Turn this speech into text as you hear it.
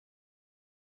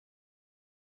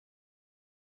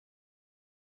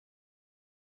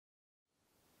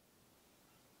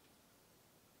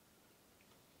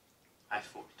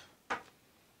fault.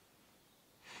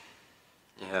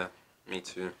 Yeah, me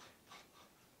too.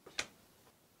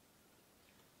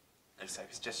 Looks like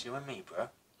it's just you and me, bro.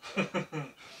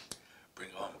 Bring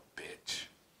on, bitch.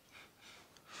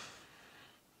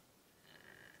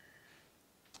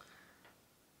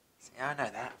 See, I know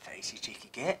that face you cheeky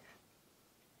git.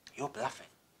 You're bluffing.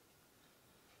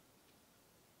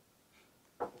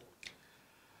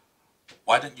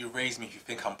 Why don't you raise me if you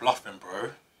think I'm bluffing,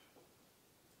 bro?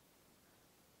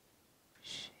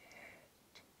 Shit.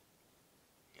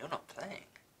 You're not playing.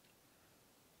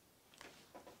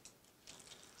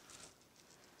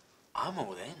 I'm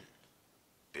all in,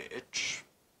 bitch.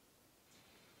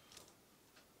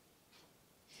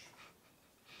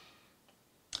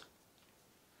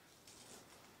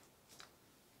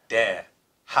 There.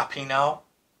 Happy now?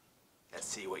 Let's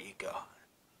see what you got.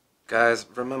 Guys,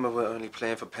 remember we're only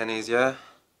playing for pennies, yeah?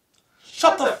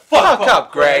 Shut the fuck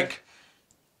up, Greg!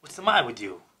 What's the matter with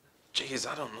you? Jeez,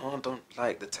 I don't know. I don't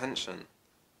like the tension.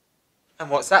 And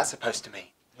what's that supposed to mean?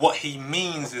 What he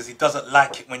means is he doesn't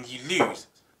like it when you lose.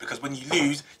 Because when you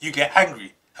lose, you get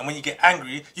angry. And when you get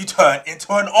angry, you turn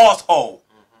into an asshole.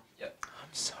 Yep.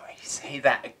 I'm sorry, say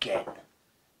that again.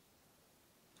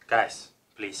 Guys,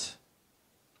 please.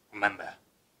 Remember,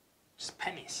 just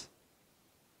pennies.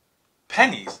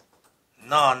 Pennies?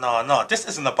 No. This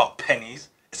isn't about pennies.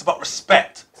 It's about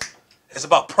respect. It's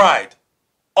about pride,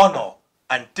 honor,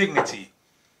 and dignity.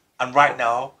 And right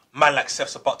now, man like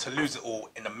Seth's about to lose it all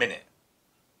in a minute.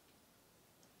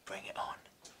 Bring it on.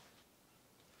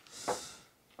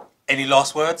 Any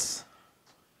last words?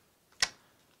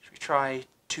 Should we try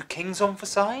 2 kings on for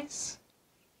size?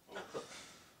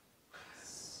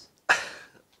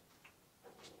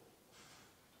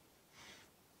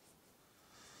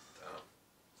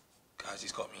 Guys,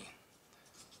 he's got me.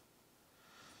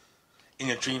 In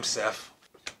your dreams, Seth.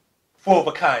 4 of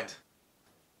a kind.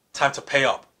 Time to pay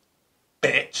up,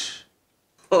 bitch.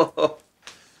 You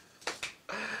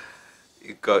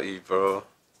got you, bro.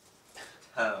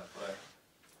 Oh,